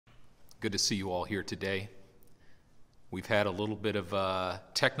Good to see you all here today. We've had a little bit of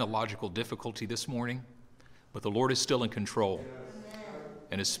technological difficulty this morning, but the Lord is still in control,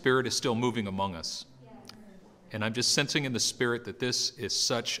 and His Spirit is still moving among us. And I'm just sensing in the Spirit that this is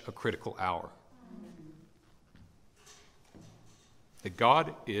such a critical hour. That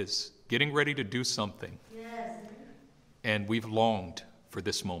God is getting ready to do something, and we've longed for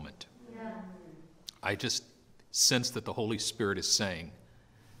this moment. I just sense that the Holy Spirit is saying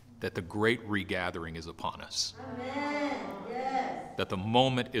that the great regathering is upon us. Amen. Yes. That the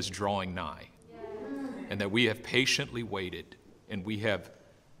moment is drawing nigh. Yes. And that we have patiently waited, and we have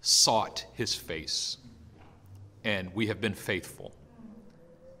sought His face, and we have been faithful.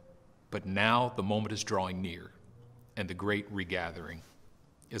 But now the moment is drawing near, and the great regathering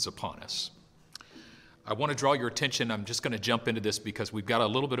is upon us. I want to draw your attention. I'm just going to jump into this because we've got a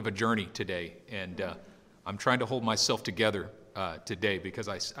little bit of a journey today, and I'm trying to hold myself together today because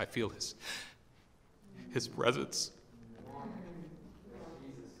I feel His presence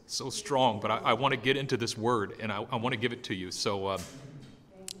so strong. But I want to get into this word, and I want to give it to you. So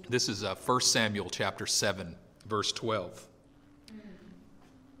this is 1 Samuel chapter 7, verse 12.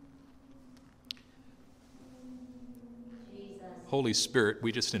 Jesus. Holy Spirit,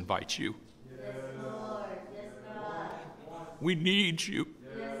 we just invite you. Yes, Lord. Yes, God. We need you.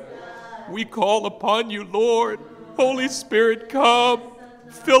 Yes, God. We call upon you, Lord. Holy Spirit, come.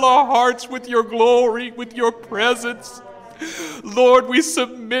 Fill our hearts with your glory, with your presence. Lord, we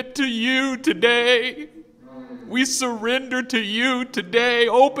submit to you today. We surrender to you today.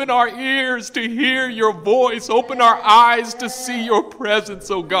 Open our ears to hear your voice. Open our eyes to see your presence,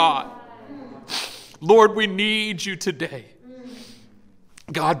 oh God. Lord, we need you today.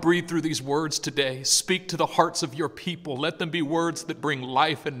 God, breathe through these words today. Speak to the hearts of your people. Let them be words that bring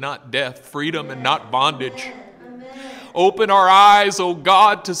life and not death, freedom and not bondage. Open our eyes, O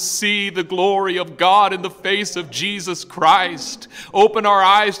God, to see the glory of God in the face of Jesus Christ. Open our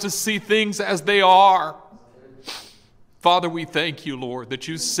eyes to see things as they are. Father, we thank you, Lord, that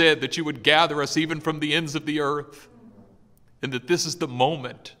you said that you would gather us even from the ends of the earth, and that this is the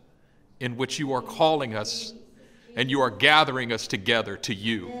moment in which you are calling us and you are gathering us together to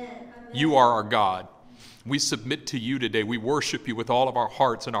you. You are our God. We submit to you today. We worship you with all of our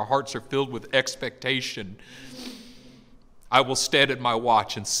hearts, and our hearts are filled with expectation. I will stand at my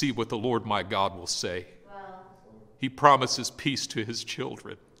watch and see what the Lord my God will say. Wow. He promises peace to his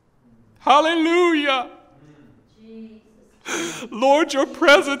children. Hallelujah. Jesus. Lord, your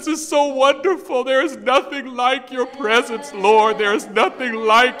presence is so wonderful. There is nothing like your presence, Lord. There is nothing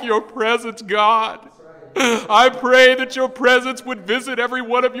like your presence, God. I pray that your presence would visit every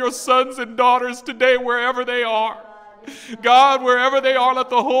one of your sons and daughters today, wherever they are. God, wherever they are, let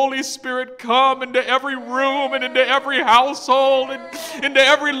the Holy Spirit come into every room and into every household and into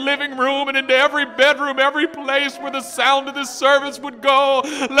every living room and into every bedroom, every place where the sound of this service would go.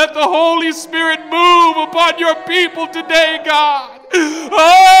 Let the Holy Spirit move upon your people today, God.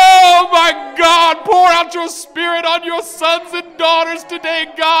 Oh, my God, pour out your Spirit on your sons and daughters today,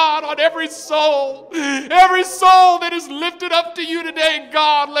 God, on every soul that is lifted up to you today,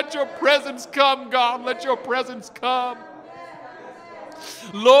 God. Let your presence come, God. Let your presence come.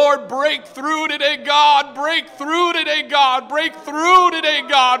 Lord, break through today, God. Break through today, God. Break through today,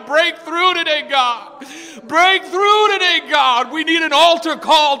 God. Break through today, God. Break through today, God. We need an altar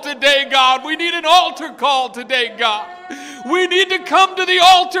call today, God. We need an altar call today, God. We need to come to the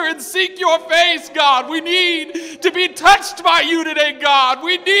altar and seek your face, God. We need to be touched by you today, God.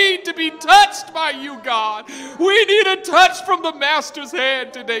 We need to be touched by you, God. We need a touch from the Master's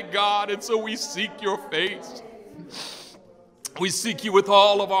hand today, God. And so we seek your face. We seek you with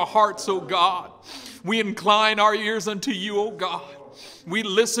all of our hearts, O God. We incline our ears unto you, O God. We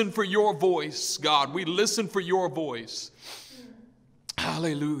listen for your voice, God. We listen for your voice.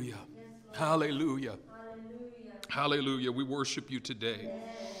 Hallelujah. Hallelujah. Hallelujah. We worship you today.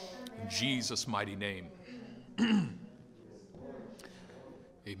 In Jesus' mighty name.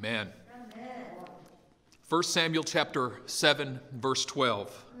 Amen. 1 Samuel chapter 7, verse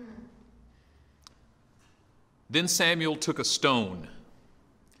 12. Then Samuel took a stone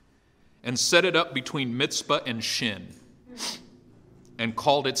and set it up between Mizpah and Shin and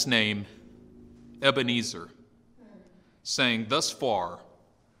called its name Ebenezer, saying, "Thus far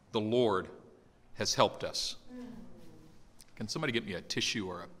the Lord has helped us." Can somebody get me a tissue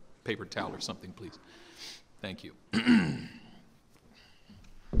or a paper towel or something, please? Thank you.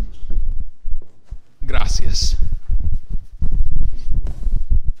 Gracias.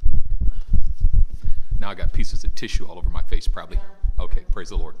 Now I got pieces of tissue all over my face, probably. Okay, praise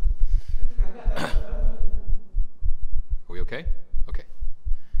the Lord. Are we okay? Okay.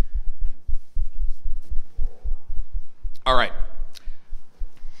 All right.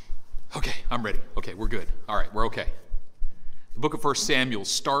 Okay, I'm ready. Okay, we're good. All right, we're okay. The book of 1 Samuel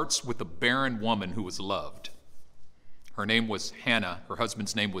starts with a barren woman who was loved. Her name was Hannah. Her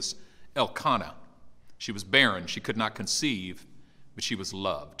husband's name was Elkanah. She was barren. She could not conceive, but she was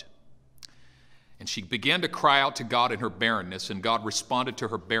loved. And she began to cry out to God in her barrenness, and God responded to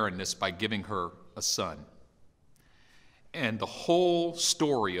her barrenness by giving her a son. And the whole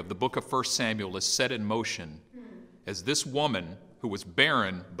story of the book of 1 Samuel is set in motion as this woman who was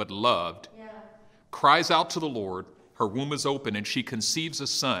barren but loved cries out to the Lord. Her womb is open, and she conceives a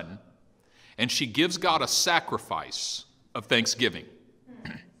son, and she gives God a sacrifice of thanksgiving.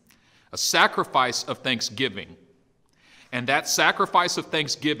 A sacrifice of thanksgiving. And that sacrifice of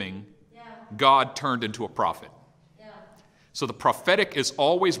thanksgiving, God turned into a prophet. So the prophetic is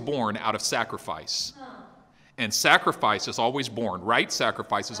always born out of sacrifice. And sacrifice is always born, right?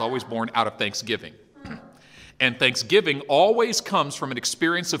 Sacrifice is always born out of thanksgiving. And thanksgiving always comes from an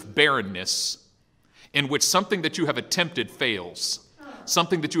experience of barrenness in which something that you have attempted fails.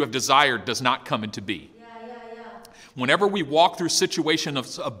 Something that you have desired does not come into being. Whenever we walk through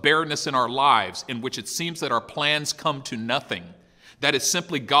situations of barrenness in our lives in which it seems that our plans come to nothing, that is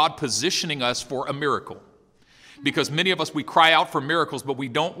simply God positioning us for a miracle. Because many of us, we cry out for miracles, but we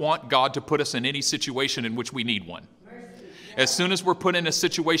don't want God to put us in any situation in which we need one. As soon as we're put in a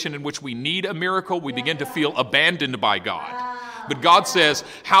situation in which we need a miracle, we begin to feel abandoned by God. But God says,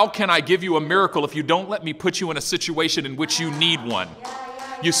 how can I give you a miracle if you don't let me put you in a situation in which you need one?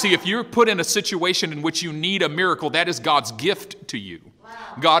 You see, if you're put in a situation in which you need a miracle, that is God's gift to you.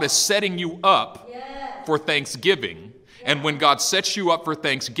 God is setting you up for thanksgiving. And when God sets you up for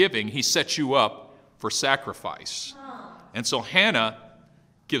thanksgiving, he sets you up for sacrifice. And so Hannah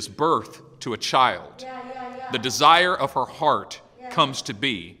gives birth to a child. The desire of her heart comes to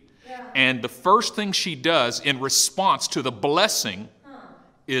be. And the first thing she does in response to the blessing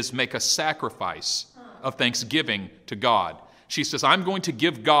is make a sacrifice of thanksgiving to God. She says, I'm going to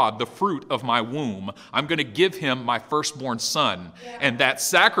give God the fruit of my womb. I'm going to give him my firstborn son. And that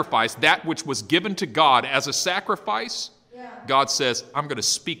sacrifice, that which was given to God as a sacrifice, God says, I'm going to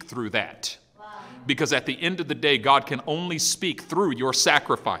speak through that. Because at the end of the day, God can only speak through your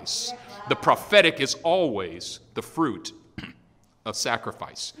sacrifice. The prophetic is always the fruit of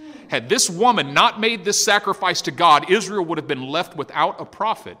sacrifice. Had this woman not made this sacrifice to God, Israel would have been left without a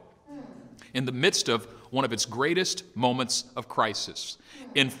prophet in the midst of one of its greatest moments of crisis.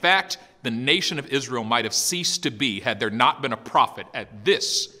 In fact, the nation of Israel might have ceased to be had there not been a prophet at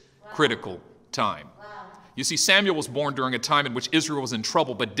this critical time. You see, Samuel was born during a time in which Israel was in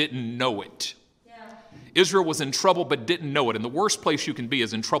trouble but didn't know it. Israel was in trouble but didn't know it. And the worst place you can be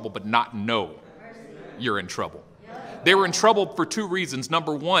is in trouble but not know you're in trouble. They were in trouble for two reasons.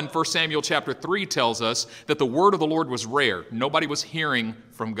 Number one, 1 Samuel chapter 3 tells us that the word of the Lord was rare. Nobody was hearing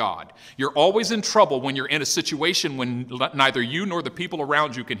from God. You're always in trouble when you're in a situation when neither you nor the people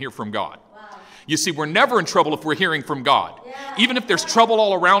around you can hear from God. You see, we're never in trouble if we're hearing from God. Even if there's trouble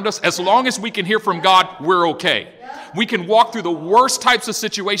all around us, as long as we can hear from God, we're okay. We can walk through the worst types of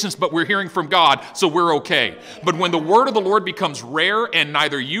situations, but we're hearing from God, so we're okay. But when the word of the Lord becomes rare and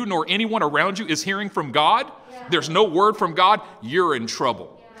neither you nor anyone around you is hearing from God, there's no word from God, you're in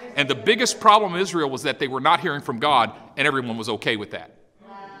trouble. And the biggest problem of Israel was that they were not hearing from God, and everyone was okay with that.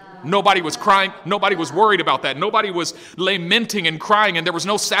 Nobody was crying. Nobody was worried about that. Nobody was lamenting and crying, and there was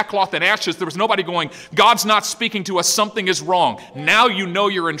no sackcloth and ashes. There was nobody going, God's not speaking to us. Something is wrong. Now you know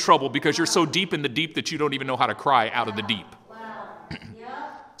you're in trouble because you're so deep in the deep that you don't even know how to cry out of the deep.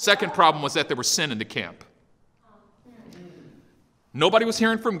 Second problem was that there was sin in the camp. Nobody was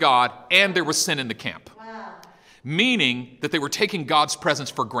hearing from God, and there was sin in the camp. Meaning that they were taking God's presence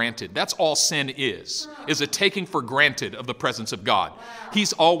for granted. That's all sin is a taking for granted of the presence of God.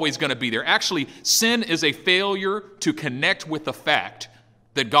 He's always going to be there. Actually, sin is a failure to connect with the fact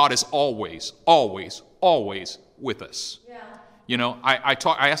that God is always, always, always with us. You know, I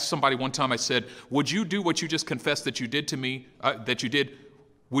asked somebody one time, I said, would you do what you just confessed that you did to me, that you did?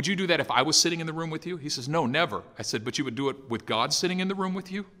 Would you do that if I was sitting in the room with you? He says, no, never. I said, but you would do it with God sitting in the room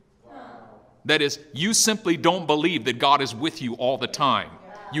with you? That is, you simply don't believe that God is with you all the time.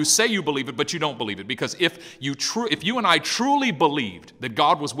 You say you believe it, but you don't believe it. Because if you and I truly believed that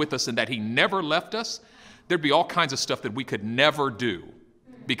God was with us and that he never left us, there'd be all kinds of stuff that we could never do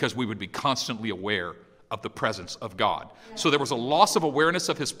because we would be constantly aware of the presence of God. So there was a loss of awareness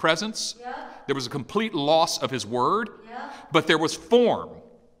of his presence. There was a complete loss of his word. But there was form.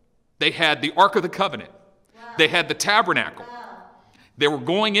 They had the Ark of the Covenant. They had the tabernacle. They were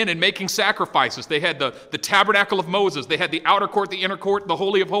going in and making sacrifices. They had the tabernacle of Moses. They had the outer court, the inner court, the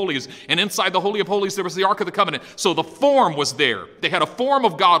Holy of Holies. And inside the Holy of Holies, there was the Ark of the Covenant. So the form was there. They had a form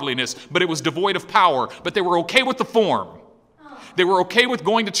of godliness, but it was devoid of power. But they were okay with the form. They were okay with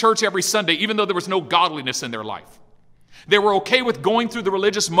going to church every Sunday, even though there was no godliness in their life. They were okay with going through the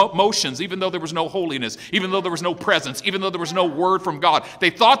religious motions, even though there was no holiness, even though there was no presence, even though there was no word from God. They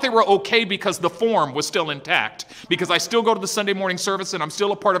thought they were okay because the form was still intact. Because I still go to the Sunday morning service, and I'm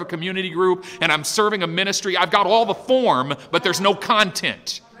still a part of a community group, and I'm serving a ministry. I've got all the form, but there's no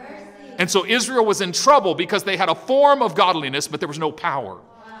content. And so Israel was in trouble because they had a form of godliness, but there was no power.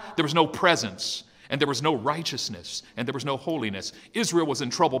 There was no presence. And there was no righteousness. And there was no holiness. Israel was in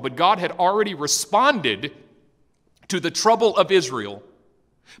trouble, but God had already responded to the trouble of Israel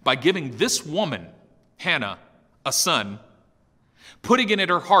by giving this woman, Hannah, a son, putting it in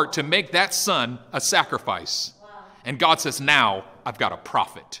her heart to make that son a sacrifice. Wow. And God says, now I've got a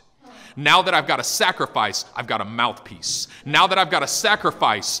prophet. Now that I've got a sacrifice, I've got a mouthpiece. Now that I've got a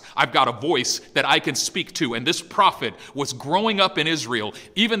sacrifice, I've got a voice that I can speak to. And this prophet was growing up in Israel.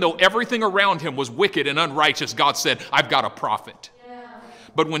 Even though everything around him was wicked and unrighteous, God said, I've got a prophet. Yeah.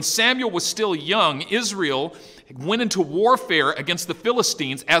 But when Samuel was still young, Israel went into warfare against the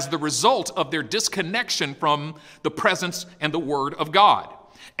Philistines as the result of their disconnection from the presence and the word of God.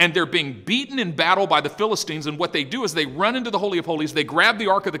 And they're being beaten in battle by the Philistines, and what they do is they run into the Holy of Holies, they grab the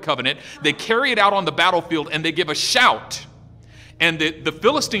Ark of the Covenant, they carry it out on the battlefield, and they give a shout. And the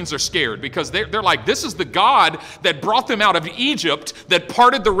Philistines are scared because they're like, this is the God that brought them out of Egypt, that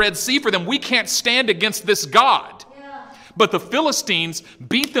parted the Red Sea for them. We can't stand against this God. But the Philistines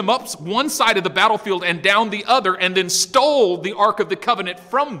beat them up one side of the battlefield and down the other, and then stole the Ark of the Covenant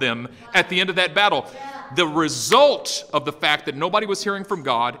from them at the end of that battle. The result of the fact that nobody was hearing from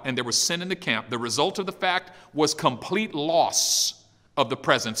God and there was sin in the camp, the result of the fact was complete loss of the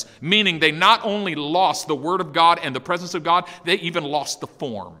presence, meaning they not only lost the word of God and the presence of God, they even lost the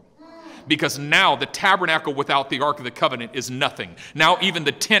form. Because now the tabernacle without the Ark of the Covenant is nothing. Now even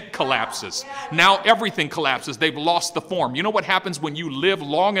the tent collapses. Now everything collapses. They've lost the form. You know what happens when you live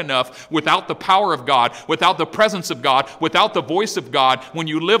long enough without the power of God, without the presence of God, without the voice of God? When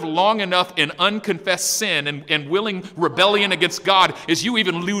you live long enough in unconfessed sin and willing rebellion against God, is you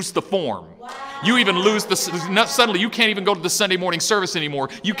even lose the form. You even lose suddenly you can't even go to the Sunday morning service anymore.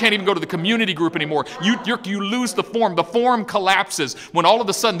 You can't even go to the community group anymore. You lose the form. The form collapses when all of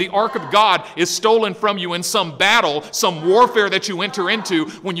a sudden the Ark of God is stolen from you in some battle, some warfare that you enter into,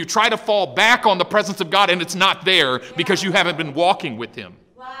 when you try to fall back on the presence of God and it's not there because you haven't been walking with Him.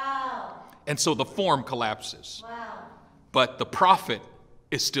 Wow. And so the form collapses. Wow. But the prophet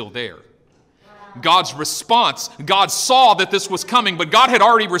is still there. God's response, God saw that this was coming, but God had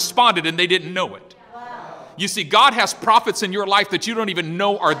already responded and they didn't know it. You see, God has prophets in your life that you don't even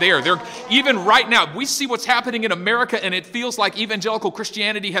know are there. They're, even right now, we see what's happening in America, and it feels like evangelical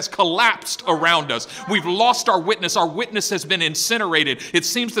Christianity has collapsed around us. We've lost our witness. Our witness has been incinerated. It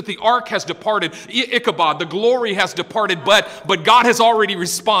seems that the ark has departed. Ichabod, the glory has departed, but God has already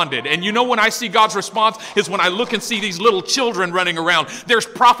responded. And you know when I see God's response is when I look and see these little children running around. There's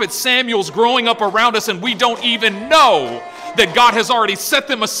prophet Samuel's growing up around us, and we don't even know that God has already set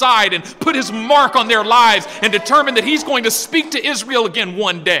them aside and put His mark on their lives and determined that He's going to speak to Israel again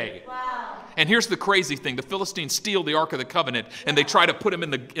one day. Wow. And here's the crazy thing. The Philistines steal the Ark of the Covenant, and they try to put him in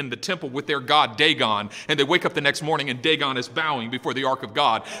the temple with their god Dagon. And they wake up the next morning, and Dagon is bowing before the Ark of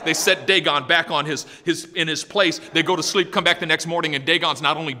God. They set Dagon back on in his place. They go to sleep, come back the next morning, and Dagon's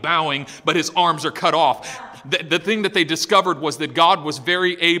not only bowing, but his arms are cut off. The thing that they discovered was that God was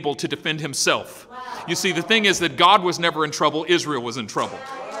very able to defend Himself. You see, the thing is that God was never in trouble. Israel was in trouble.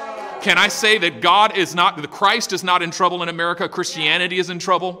 Can I say that Christ is not in trouble in America? Christianity is in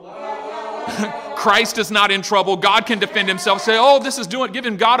trouble. Christ is not in trouble. God can defend Himself. Say, oh, this is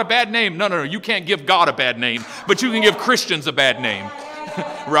giving God a bad name. No. You can't give God a bad name, but you can give Christians a bad name.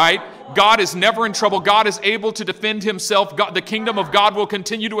 Right? God is never in trouble. God is able to defend Himself. The kingdom of God will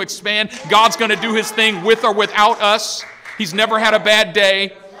continue to expand. God's going to do His thing with or without us. He's never had a bad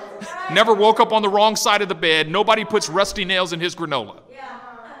day. Never woke up on the wrong side of the bed. Nobody puts rusty nails in his granola. Yeah.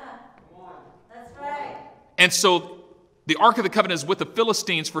 That's right. And so the Ark of the Covenant is with the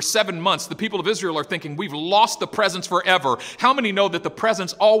Philistines for 7 months. The people of Israel are thinking, we've lost the presence forever. How many know that the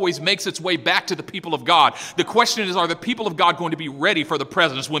presence always makes its way back to the people of God? The question is, are the people of God going to be ready for the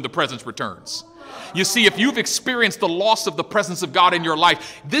presence when the presence returns? You see, if you've experienced the loss of the presence of God in your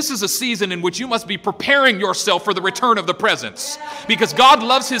life, this is a season in which you must be preparing yourself for the return of the presence. Because God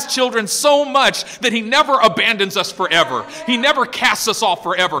loves his children so much that he never abandons us forever. He never casts us off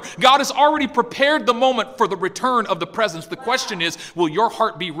forever. God has already prepared the moment for the return of the presence. The question is, will your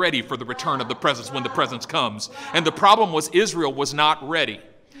heart be ready for the return of the presence when the presence comes? And the problem was Israel was not ready.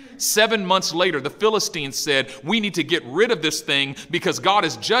 7 months later, the Philistines said, we need to get rid of this thing because God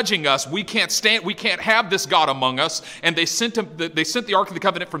is judging us. We can't have this God among us. And they sent the Ark of the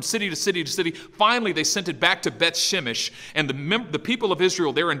Covenant from city to city to city. Finally, they sent it back to Beth Shemesh. And the people of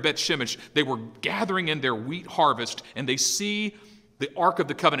Israel there in Beth Shemesh, they were gathering in their wheat harvest, and they see the Ark of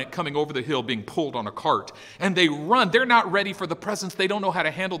the Covenant coming over the hill being pulled on a cart. And they run. They're not ready for the presence. They don't know how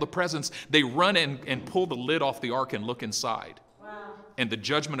to handle the presence. They run and pull the lid off the ark and look inside. And the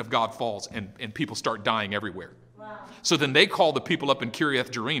judgment of God falls, and people start dying everywhere. Wow. So then they call the people up in Kiriath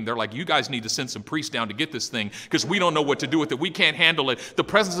Jearim. They're like, you guys need to send some priests down to get this thing because we don't know what to do with it. We can't handle it. The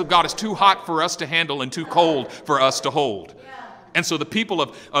presence of God is too hot for us to handle and too cold for us to hold. Yeah. And so the people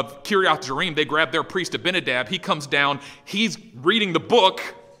of Kiriath Jearim, they grab their priest Abinadab. He comes down. He's reading the book.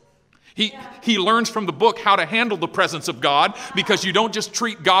 He learns from the book how to handle the presence of God, because you don't just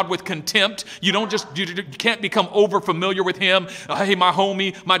treat God with contempt. You can't become over familiar with him. Hey, my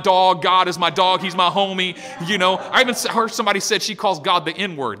homie, my dog, God is my dog. He's my homie. You know, I even heard somebody said she calls God the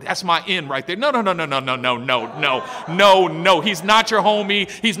N-word. That's my N right there. No. He's not your homie.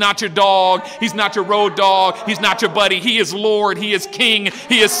 He's not your dog. He's not your road dog. He's not your buddy. He is Lord. He is King.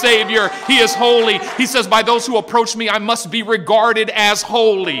 He is Savior. He is holy. He says, by those who approach me, I must be regarded as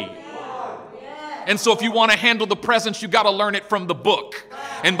holy. And so if you want to handle the presence, you got to learn it from the book.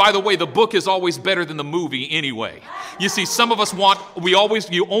 And by the way, the book is always better than the movie anyway. You see, some of us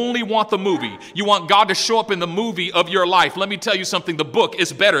you only want the movie. You want God to show up in the movie of your life. Let me tell you something, the book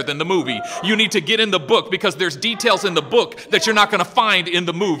is better than the movie. You need to get in the book because there's details in the book that you're not going to find in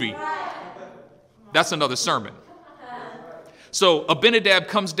the movie. That's another sermon. So Abinadab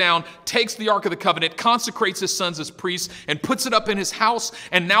comes down, takes the Ark of the Covenant, consecrates his sons as priests, and puts it up in his house.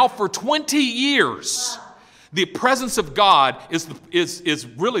 And now for 20 years, the presence of God is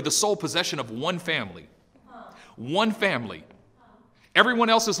really the sole possession of one family. One family. Everyone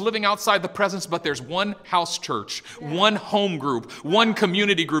else is living outside the presence, but there's one house church, one home group, one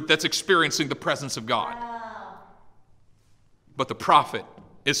community group that's experiencing the presence of God. But the prophet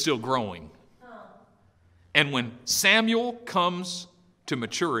is still growing. And when Samuel comes to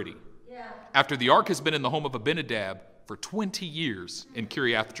maturity, after the ark has been in the home of Abinadab for 20 years in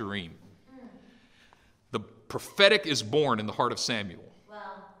Kiriath Jearim, the prophetic is born in the heart of Samuel. Wow.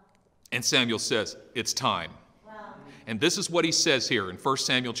 And Samuel says, it's time. Wow. And this is what he says here in 1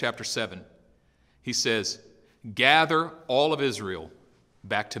 Samuel chapter 7. He says, gather all of Israel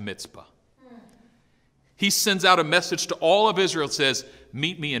back to Mizpah. He sends out a message to all of Israel, says,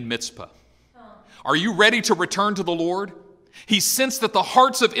 meet me in Mizpah. Are you ready to return to the Lord? He sensed that the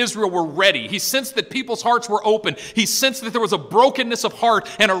hearts of Israel were ready. He sensed that people's hearts were open. He sensed that there was a brokenness of heart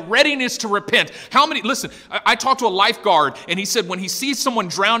and a readiness to repent. Listen, I talked to a lifeguard, and he said when he sees someone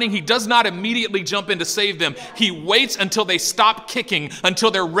drowning, he does not immediately jump in to save them. He waits until they stop kicking, until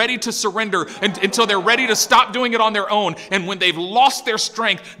they're ready to surrender, and until they're ready to stop doing it on their own. And when they've lost their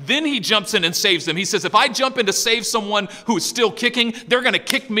strength, then he jumps in and saves them. He says, if I jump in to save someone who is still kicking, they're going to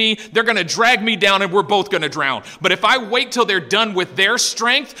kick me, they're going to drag me down, and we're both going to drown. But if I wait till they're done with their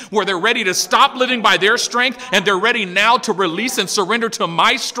strength, where they're ready to stop living by their strength, and they're ready now to release and surrender to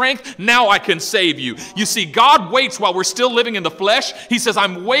my strength, now I can save you. You see, God waits while we're still living in the flesh. He says,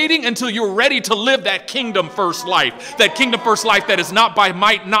 I'm waiting until you're ready to live that kingdom first life. That kingdom first life that is not by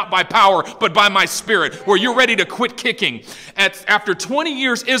might, not by power, but by my spirit, where you're ready to quit kicking. After 20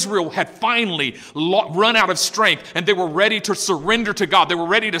 years, Israel had finally run out of strength, and they were ready to surrender to God. They were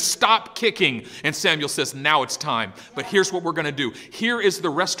ready to stop kicking. And Samuel says, now it's time. But here's what we're going to do. Here is the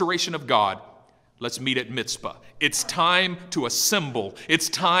restoration of God. Let's meet at Mizpah. It's time to assemble. It's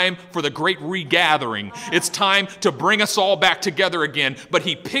time for the great regathering. It's time to bring us all back together again. But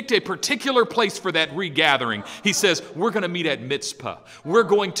he picked a particular place for that regathering. He says, we're going to meet at Mizpah. We're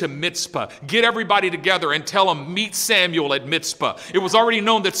going to Mizpah. Get everybody together and tell them, meet Samuel at Mizpah. It was already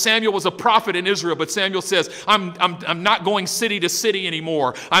known that Samuel was a prophet in Israel, but Samuel says, I'm not going city to city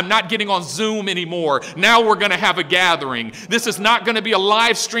anymore. I'm not getting on Zoom anymore. Now we're going to have a gathering. This is not going to be a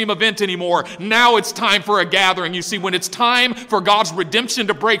live stream event anymore. Now now it's time for a gathering. You see, when it's time for God's redemption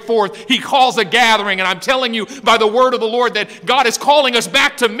to break forth, he calls a gathering. And I'm telling you by the word of the Lord that God is calling us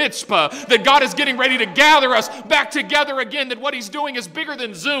back to Mitzpah, that God is getting ready to gather us back together again, that what he's doing is bigger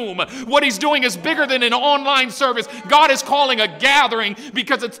than Zoom. What he's doing is bigger than an online service. God is calling a gathering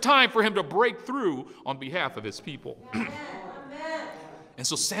because it's time for him to break through on behalf of his people. And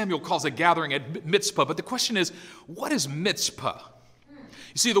so Samuel calls a gathering at Mitzpah. But the question is, what is Mitzpah?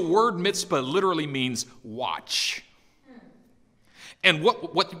 You see, the word Mitzpah literally means watch. And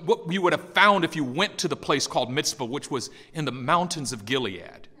what you would have found if you went to the place called Mitzpah, which was in the mountains of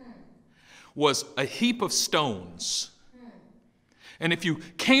Gilead, was a heap of stones. And if you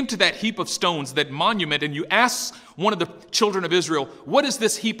came to that heap of stones, that monument, and you asked one of the children of Israel, what is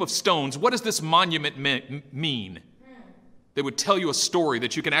this heap of stones? What does this monument mean? They would tell you a story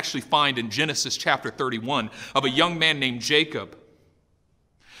that you can actually find in Genesis chapter 31 of a young man named Jacob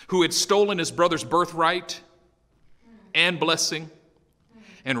who had stolen his brother's birthright and blessing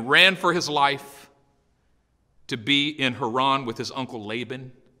and ran for his life to be in Haran with his uncle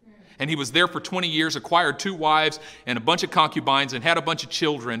Laban. And he was there for 20 years, acquired 2 wives and a bunch of concubines and had a bunch of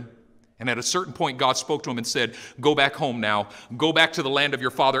children. And at a certain point, God spoke to him and said, go back home now. Go back to the land of your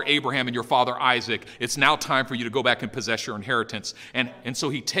father Abraham and your father Isaac. It's now time for you to go back and possess your inheritance. And so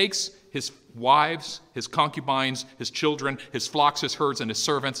he takes his wives, his concubines, his children, his flocks, his herds, and his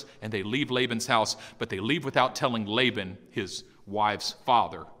servants, and they leave Laban's house. But they leave without telling Laban, his wife's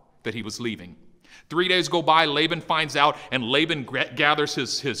father, that he was leaving. 3 days go by, Laban finds out, and Laban gathers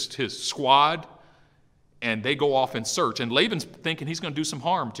his squad, and they go off in search. And Laban's thinking he's going to do some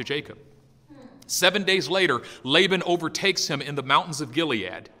harm to Jacob. 7 days later, Laban overtakes him in the mountains of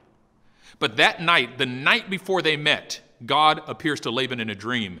Gilead. But that night, the night before they met, God appears to Laban in a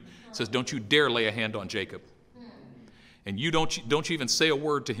dream. Says, don't you dare lay a hand on Jacob. And you don't you even say a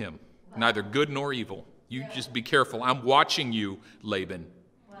word to him, neither good nor evil. You just be careful. I'm watching you, Laban.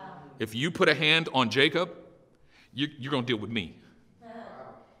 If you put a hand on Jacob, you're going to deal with me.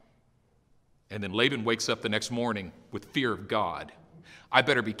 And then Laban wakes up the next morning with fear of God. I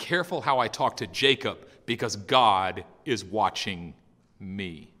better be careful how I talk to Jacob because God is watching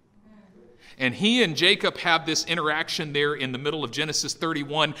me. And he and Jacob have this interaction there in the middle of Genesis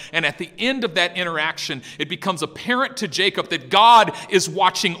 31. And at the end of that interaction, it becomes apparent to Jacob that God is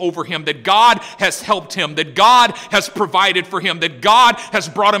watching over him, that God has helped him, that God has provided for him, that God has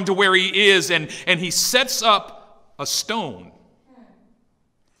brought him to where he is. And he sets up a stone.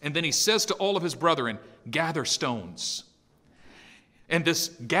 And then he says to all of his brethren, gather stones. And this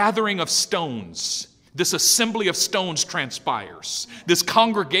gathering of stones, this assembly of stones transpires. This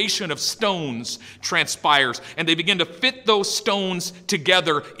congregation of stones transpires. And they begin to fit those stones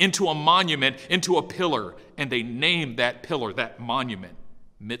together into a monument, into a pillar. And they name that pillar, that monument,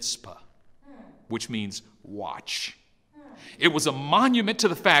 Mitzpah, which means watch. It was a monument to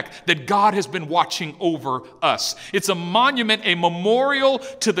the fact that God has been watching over us. It's a monument, a memorial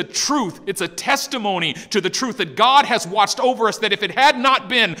to the truth. It's a testimony to the truth that God has watched over us, that if it had not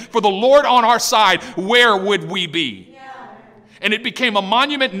been for the Lord on our side, where would we be? And it became a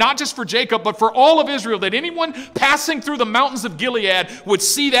monument not just for Jacob, but for all of Israel, that anyone passing through the mountains of Gilead would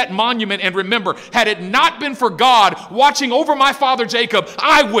see that monument and remember, had it not been for God watching over my father Jacob,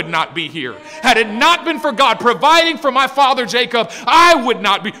 I would not be here. Had it not been for God providing for my father Jacob, I would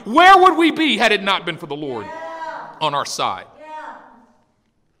not be. Where would we be had it not been for the Lord on our side?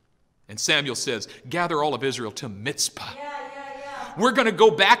 And Samuel says, gather all of Israel to Mitzpah. We're going to go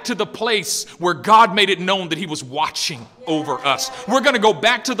back to the place where God made it known that he was watching over us. We're going to go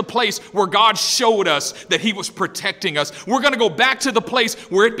back to the place where God showed us that he was protecting us. We're going to go back to the place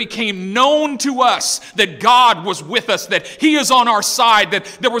where it became known to us that God was with us, that he is on our side, that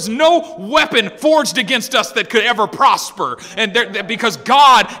there was no weapon forged against us that could ever prosper. And because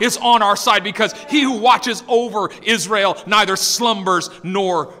God is on our side, because he who watches over Israel neither slumbers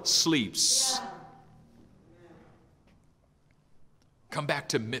nor sleeps. Come back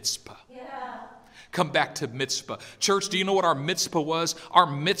to Mitzpah. Come back to Mitzpah. Church, do you know what our Mitzpah was? Our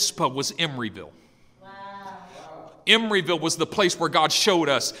Mitzpah was Emeryville. Emeryville was the place where God showed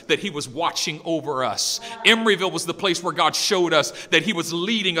us that he was watching over us. Emeryville was the place where God showed us that he was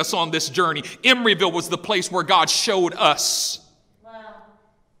leading us on this journey. Emeryville was the place where God showed us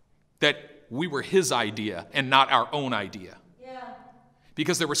that we were his idea and not our own idea.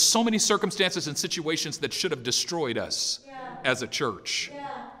 Because there were so many circumstances and situations that should have destroyed us as a church.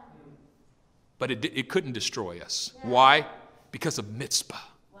 But it couldn't destroy us. Why? Because of Mitzpah.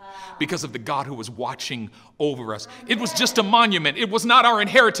 Because of the God who was watching over us. It was just a monument. It was not our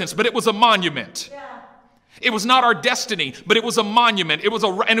inheritance, but it was a monument. It was not our destiny, but it was a monument.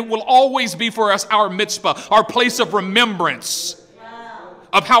 And it will always be for us our mitzvah, our place of remembrance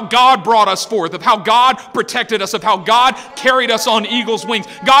of how God brought us forth, of how God protected us, of how God carried us on eagle's wings.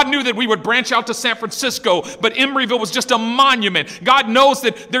 God knew that we would branch out to San Francisco, but Emeryville was just a monument. God knows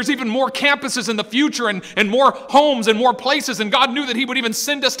that there's even more campuses in the future and more homes and more places, and God knew that he would even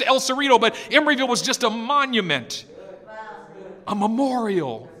send us to El Cerrito, but Emeryville was just a monument, a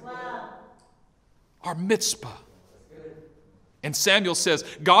memorial, our mitzvah. And Samuel says,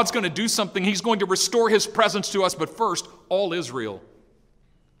 God's going to do something. He's going to restore his presence to us, but first, all Israel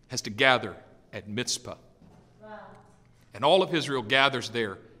has to gather at Mizpah. And all of Israel gathers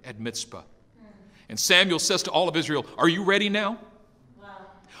there at Mizpah. And Samuel says to all of Israel, are you ready now?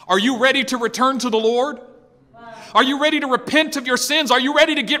 Are you ready to return to the Lord? Are you ready to repent of your sins? Are you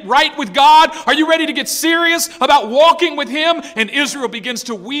ready to get right with God? Are you ready to get serious about walking with him? And Israel begins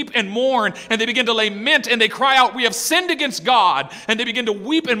to weep and mourn, and they begin to lament, and they cry out, we have sinned against God. And they begin to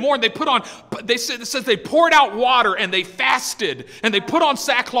weep and mourn. It says they poured out water, and they fasted, and they put on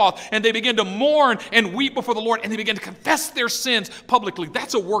sackcloth, and they begin to mourn and weep before the Lord, and they begin to confess their sins publicly.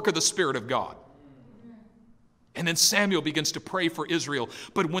 That's a work of the Spirit of God. And then Samuel begins to pray for Israel.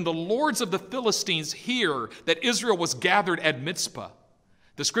 But when the lords of the Philistines hear that Israel was gathered at Mizpah,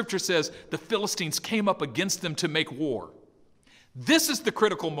 the scripture says the Philistines came up against them to make war. This is the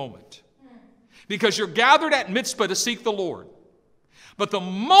critical moment. Because you're gathered at Mizpah to seek the Lord. But the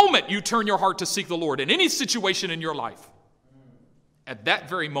moment you turn your heart to seek the Lord in any situation in your life, at that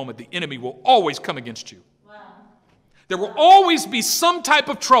very moment, the enemy will always come against you. There will always be some type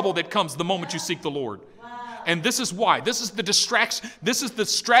of trouble that comes the moment you seek the Lord. And this is why. This is the distraction. This is the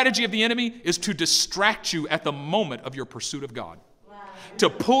strategy of the enemy, is to distract you at the moment of your pursuit of God.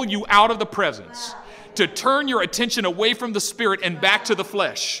 To pull you out of the presence. To turn your attention away from the Spirit and back to the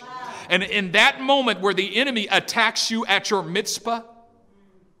flesh. And in that moment where the enemy attacks you at your mitzvah,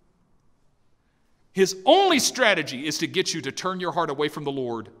 his only strategy is to get you to turn your heart away from the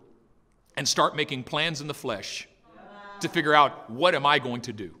Lord and start making plans in the flesh to figure out, what am I going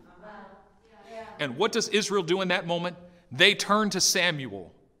to do? And what does Israel do in that moment? They turn to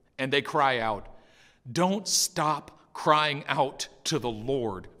Samuel and they cry out, don't stop crying out to the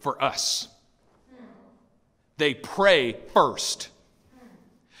Lord for us. They pray first.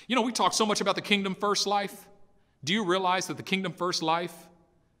 You know, we talk so much about the kingdom first life. Do you realize that the kingdom first life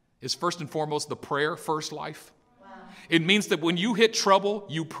is first and foremost the prayer first life? It means that when you hit trouble,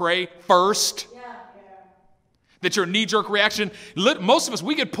 you pray first. That your knee-jerk reaction, most of us,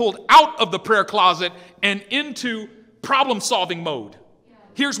 we get pulled out of the prayer closet and into problem-solving mode.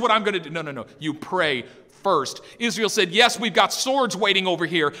 Here's what I'm going to do. No. You pray first. Israel said, yes, we've got swords waiting over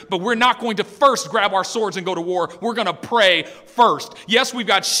here, but we're not going to first grab our swords and go to war. We're going to pray first. Yes, we've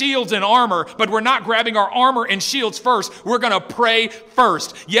got shields and armor, but we're not grabbing our armor and shields first. We're going to pray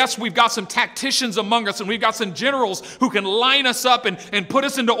first. Yes, we've got some tacticians among us, and we've got some generals who can line us up and put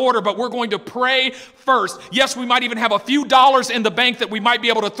us into order, but we're going to pray first. Yes, we might even have a few dollars in the bank that we might be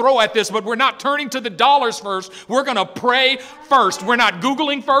able to throw at this, but we're not turning to the dollars first. We're going to pray first. We're not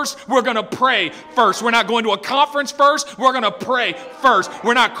Googling first. We're going to pray first. We're not going to a conference first. We're going to pray first.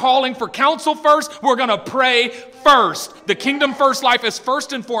 We're not calling for counsel first. We're going to pray first. The kingdom first life is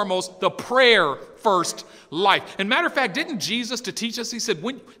first and foremost the prayer first life. And matter of fact, didn't Jesus to teach us, he said,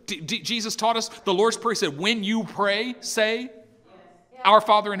 Jesus taught us the Lord's Prayer, he said, when you pray, say, our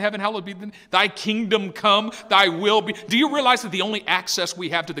Father in heaven, hallowed be thy kingdom come, thy will be. Do you realize that the only access we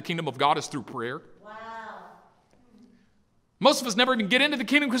have to the kingdom of God is through prayer? Wow. Most of us never even get into the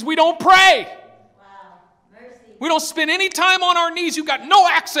kingdom because we don't pray. Wow. Mercy. We don't spend any time on our knees. You've got no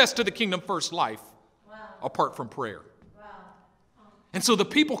access to the kingdom first life apart from prayer. And so the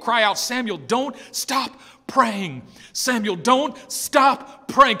people cry out, Samuel, don't stop praying. Samuel, don't stop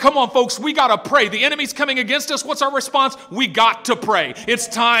praying. Come on, folks, we got to pray. The enemy's coming against us. What's our response? We got to pray. It's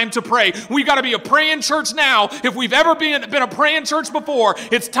time to pray. We got to be a praying church now. If we've ever been a praying church before,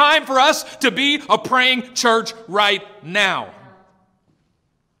 it's time for us to be a praying church right now.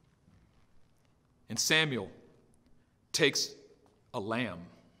 And Samuel takes a lamb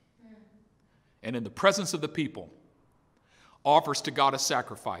and in the presence of the people offers to God a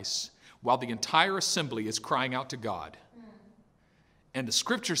sacrifice while the entire assembly is crying out to God. And the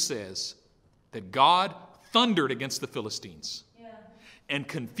scripture says that God thundered against the Philistines and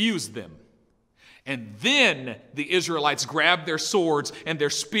confused them. And then the Israelites grabbed their swords and their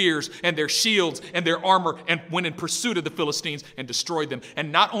spears and their shields and their armor and went in pursuit of the Philistines and destroyed them.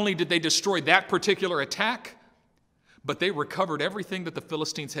 And not only did they destroy that particular attack, But they recovered everything that the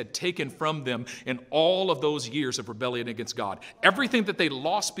Philistines had taken from them in all of those years of rebellion against God. Everything that they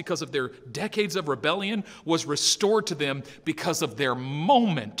lost because of their decades of rebellion was restored to them because of their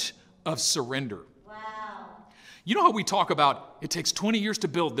moment of surrender. Wow. You know how we talk about it takes 20 years to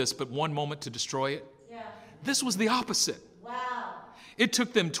build this, but one moment to destroy it? Yeah. This was the opposite. Wow. It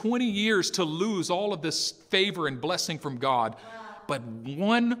took them 20 years to lose all of this favor and blessing from God, but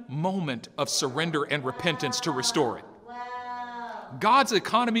one moment of surrender and repentance to restore it. Wow. God's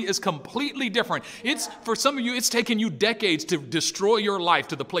economy is completely different. For some of you, it's taken you decades to destroy your life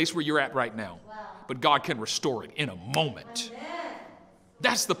to the place where you're at right now. Wow. But God can restore it in a moment. Amen.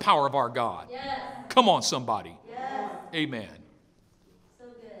 That's the power of our God. Yes. Come on, somebody. Yes. Amen. So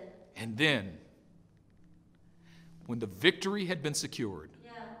good. And then, when the victory had been secured,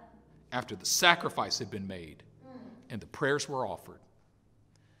 Yeah. after the sacrifice had been made, and the prayers were offered,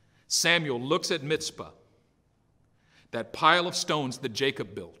 Samuel looks at Mizpah, that pile of stones that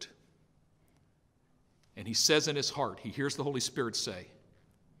Jacob built, and he says in his heart, he hears the Holy Spirit say,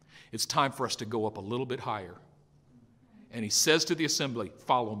 it's time for us to go up a little bit higher. And he says to the assembly,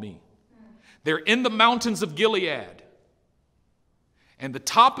 follow me. They're in the mountains of Gilead, and the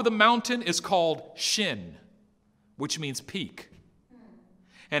top of the mountain is called Shin, which means peak.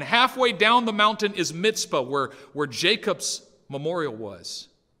 And halfway down the mountain is Mizpah, where Jacob's memorial was.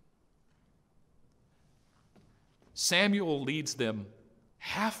 Samuel leads them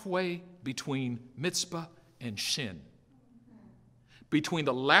halfway between Mizpah and Shin, between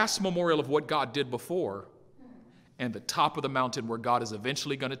the last memorial of what God did before and the top of the mountain where God is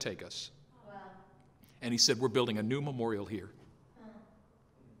eventually going to take us. Wow. And he said, we're building a new memorial here.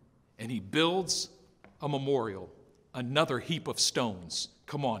 And he builds a memorial, another heap of stones.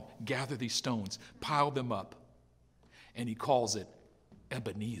 Come on, gather these stones, pile them up. And he calls it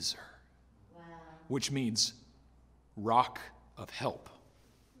Ebenezer, Wow. which means rock of help.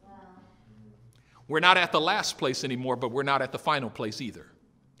 Wow. We're not at the last place anymore, but we're not at the final place either.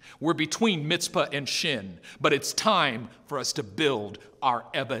 We're between Mizpah and Shin, but it's time for us to build our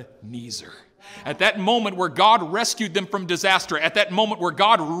Ebenezer. At that moment where God rescued them from disaster, at that moment where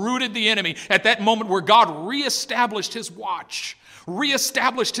God rooted the enemy, at that moment where God reestablished his watch,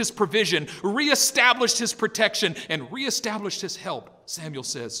 reestablished his provision, reestablished his protection, and reestablished his help, Samuel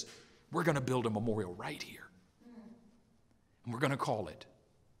says, we're going to build a memorial right here. And we're going to call it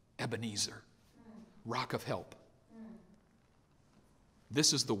Ebenezer, rock of help.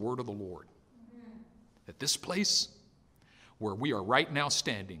 This is the word of the Lord. At this place where we are right now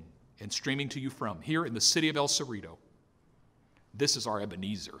standing and streaming to you from, here in the city of El Cerrito, this is our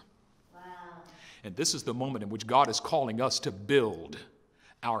Ebenezer. Wow. And this is the moment in which God is calling us to build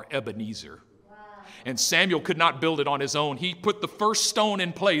our Ebenezer. And Samuel could not build it on his own. He put the first stone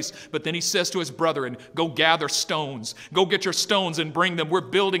in place, but then he says to his brethren, go gather stones. Go get your stones and bring them. We're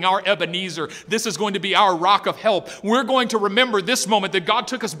building our Ebenezer. This is going to be our rock of help. We're going to remember this moment that God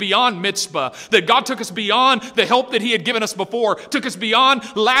took us beyond Mizpah, that God took us beyond the help that he had given us before, took us beyond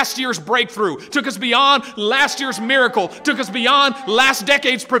last year's breakthrough, took us beyond last year's miracle, took us beyond last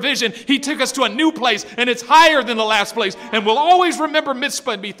decade's provision. He took us to a new place, and it's higher than the last place, and we'll always remember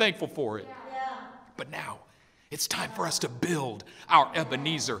Mizpah and be thankful for it. But now, it's time for us to build our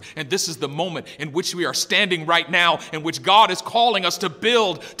Ebenezer. And this is the moment in which we are standing right now, in which God is calling us to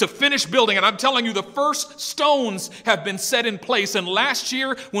build, to finish building. And I'm telling you, the first stones have been set in place. And last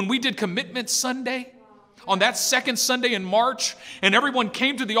year, when we did Commitment Sunday, on that second Sunday in March, and everyone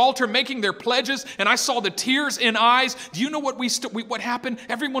came to the altar making their pledges, and I saw the tears in eyes. Do you know what happened?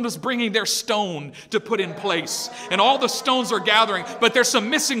 Everyone was bringing their stone to put in place, and all the stones are gathering, but there's some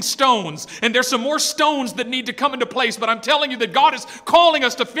missing stones, and there's some more stones that need to come into place. But I'm telling you that God is calling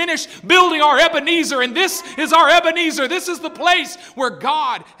us to finish building our Ebenezer, and this is our Ebenezer. This is the place where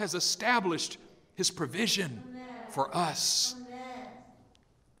God has established his provision for us.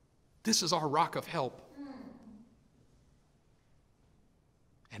 This is our rock of help.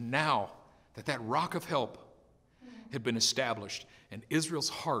 And now that that rock of help had been established and Israel's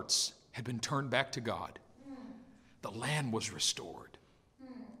hearts had been turned back to God, the land was restored.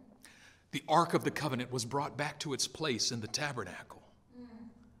 The Ark of the Covenant was brought back to its place in the tabernacle.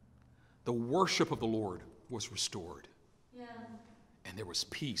 The worship of the Lord was restored. And there was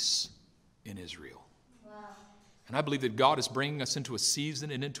peace in Israel. And I believe that God is bringing us into a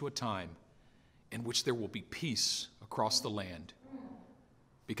season and into a time in which there will be peace across the land,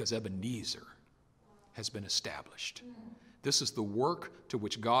 because Ebenezer has been established. This is the work to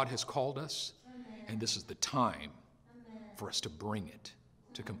which God has called us, and this is the time for us to bring it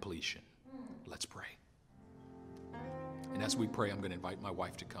to completion. Let's pray. And as we pray, I'm going to invite my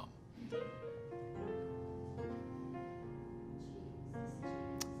wife to come.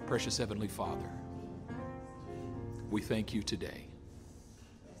 Precious Heavenly Father, we thank you today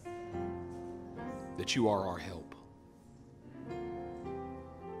that you are our help.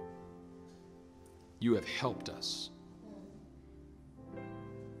 You have helped us.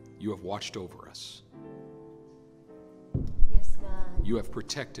 You have watched over us. Yes, God. You have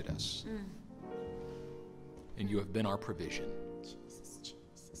protected us. And you have been our provision. Jesus,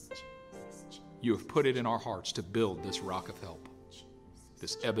 Jesus, Jesus, Jesus. You have put it in our hearts to build this rock of help,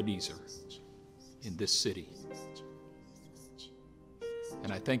 this Ebenezer in this city.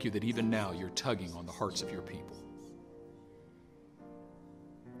 And I thank you that even now you're tugging on the hearts of your people.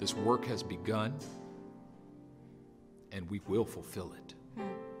 This work has begun, and we will fulfill it.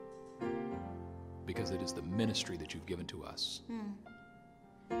 Because it is the ministry that you've given to us.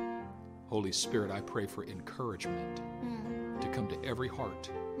 Holy Spirit, I pray for encouragement to come to every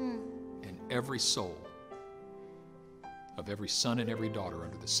heart and every soul of every son and every daughter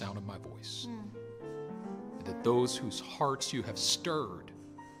under the sound of my voice. And that those whose hearts you have stirred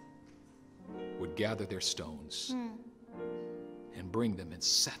would gather their stones and bring them and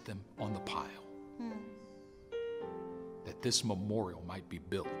set them on the pile. That this memorial might be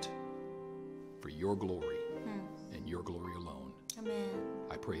built for your glory and your glory alone. Amen.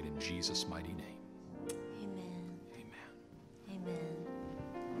 I pray it in Jesus' mighty name. Amen. Amen. Amen.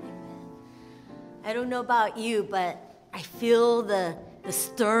 Amen. I don't know about you, but I feel the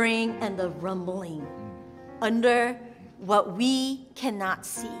stirring and the rumbling under what we cannot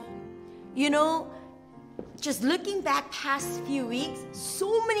see. You know, just looking back past few weeks,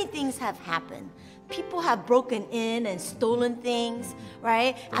 so many things have happened. People have broken in and stolen things,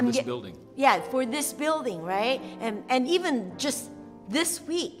 right? From this building. Yeah, for this building, right? And even just this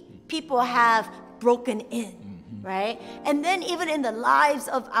week, people have broken in, right? And then even in the lives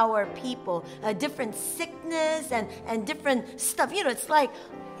of our people, different sickness and different stuff. You know, it's like,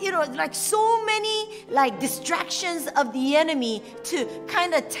 you know, like so many like distractions of the enemy to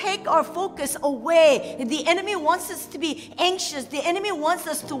kind of take our focus away. The enemy wants us to be anxious. The enemy wants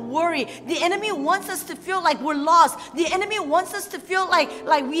us to worry. The enemy wants us to feel like we're lost. The enemy wants us to feel like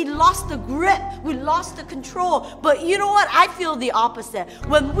we lost the grip. We lost the control. But you know what? I feel the opposite.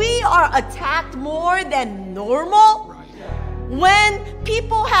 When we are attacked more than normal, when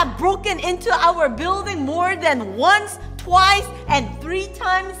people have broken into our building more than once, twice, and 3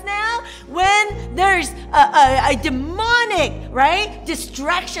 times now, when there's a demonic, right,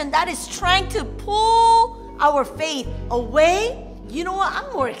 distraction that is trying to pull our faith away, you know what?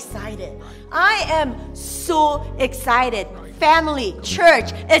 I'm more excited. I am so excited. Family,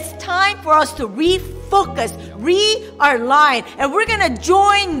 church, it's time for us to refocus, realign, and we're going to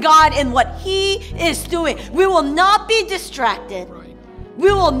join God in what He is doing. We will not be distracted.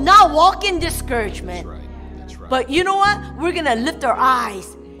 We will not walk in discouragement. But you know what? We're going to lift our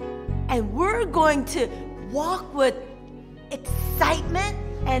eyes and we're going to walk with excitement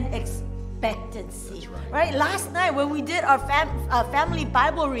and expectancy. Right? Last night when we did our family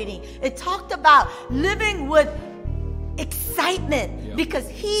Bible reading, it talked about living with excitement because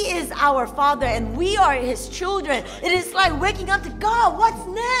He is our Father and we are His children. It is like waking up to God. What's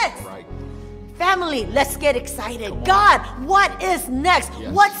next? Family, let's get excited. God, what is next?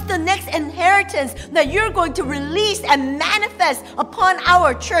 What's the next inheritance that you're going to release and manifest upon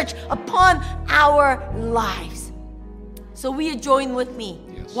our church, upon our lives? So will you join with me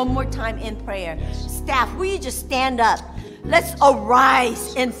one more time in prayer? Staff, will you just stand up? Let's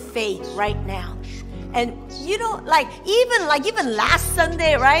arise in faith right now. And you know, like even last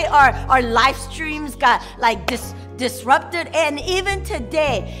Sunday, right? Our live streams got like disrupted, and even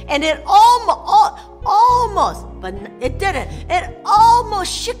today, and it almost, but it didn't. It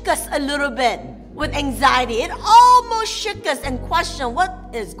almost shook us a little bit with anxiety. It almost shook us and questioned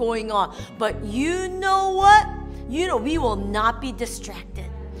what is going on. But you know what? You know, we will not be distracted.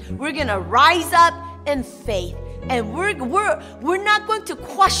 We're gonna rise up in faith, and we're not going to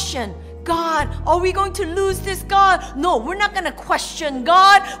question God, are we going to lose this, God? No, we're not going to question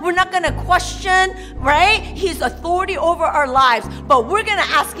God. We're not going to question, right, His authority over our lives. But we're going to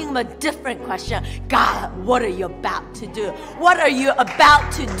ask Him a different question. God, what are you about to do? What are you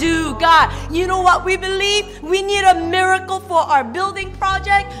about to do, God? You know what we believe? We need a miracle for our building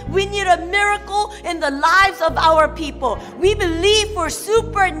project. We need a miracle in the lives of our people. We believe for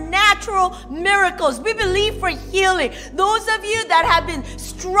supernatural miracles. We believe for healing. Those of you that have been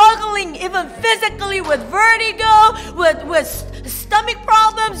struggling even physically with vertigo, with stomach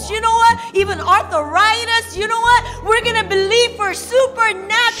problems, you know what? Even arthritis, you know what? We're going to believe for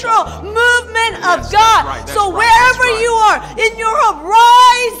supernatural movement of God. So wherever you are in your home,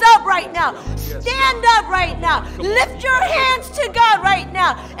 rise up right now. stand up right now. Lift your hands to God right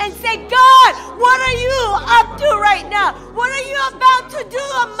now and say, God, what are you up to right now? What are you about to do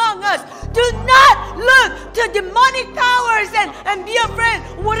among us? Do not look to demonic powers and be afraid.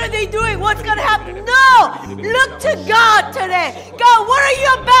 What are they doing? What's going to happen? No. Look to God today. God, what are you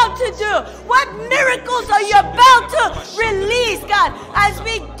about to do? What miracles are you about to release, God? As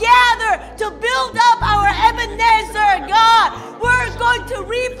we gather to build up our Ebenezer, God, we're going to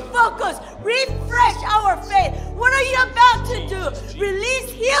refocus, refresh our faith. What are you about to do?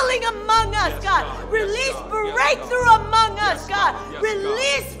 Release healing among us, God. Release breakthrough among us, God.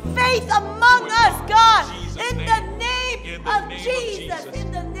 Release faith among us, God. In the name of Jesus.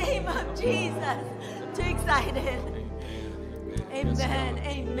 In the name of Jesus. Too excited. Amen.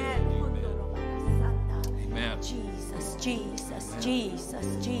 Amen. Amen. Jesus, Jesus, Jesus,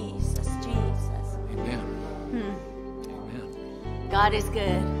 Jesus, Jesus. Amen. Amen. God is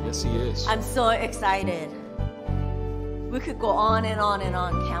good. Yes, He is. I'm so excited. We could go on and on and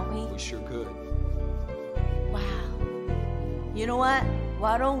on, can't we? We sure could. Wow. You know what?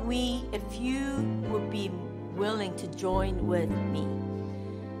 Why don't we, if you would be willing to join with me?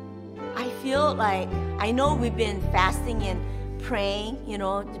 I feel like, I know we've been fasting and praying, you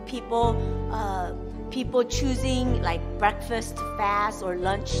know, the people choosing like breakfast to fast or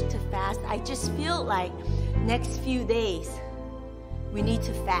lunch to fast. I just feel like next few days we need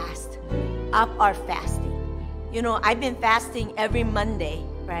to fast, up our fasting. You know, I've been fasting every Monday,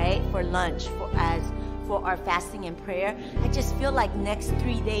 right, for lunch, for our fasting and prayer. I just feel like next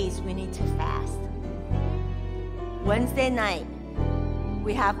 3 days we need to fast. Wednesday night,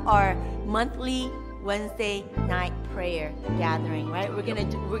 we have our monthly Wednesday night prayer gathering, right? We're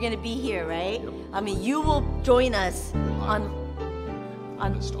gonna be here, right? Yep. I mean, you will join us on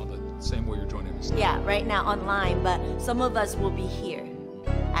Just on the same way you're joining us. yeah, right now online, but some of us will be here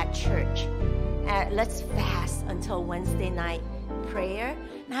at church. Let's fast until Wednesday night prayer.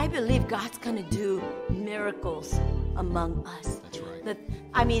 And I believe God's gonna do miracles among us. That's right.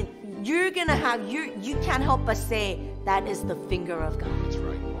 I mean, you're gonna have you can't help but say that is the finger of God. That's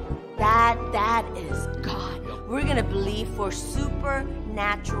right. That is God. Yep. We're gonna believe for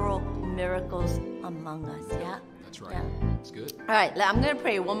supernatural miracles among us. Yeah. That's right. Yeah. That's good. All right, I'm going to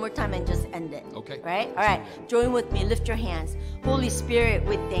pray one more time and just end it. Okay. Right? All right, join with me. Lift your hands. Holy Spirit,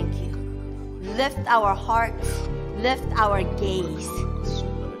 we thank you. Lift our hearts, lift our gaze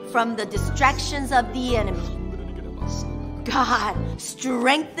from the distractions of the enemy. God,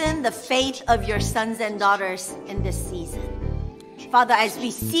 strengthen the faith of your sons and daughters in this season. Father, as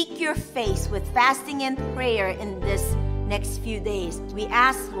we seek your face with fasting and prayer in this next few days, we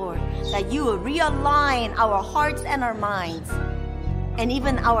ask, Lord, that you will realign our hearts and our minds and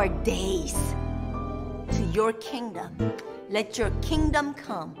even our days to your kingdom. Let your kingdom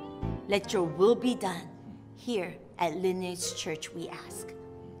come. Let your will be done here at Lineage Church, we ask.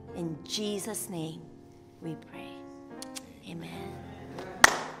 In Jesus' name we pray. Amen.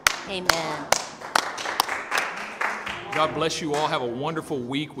 Amen. God bless you all. Have a wonderful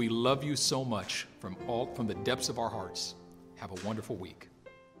week. We love you so much from the depths of our hearts. Have a wonderful week.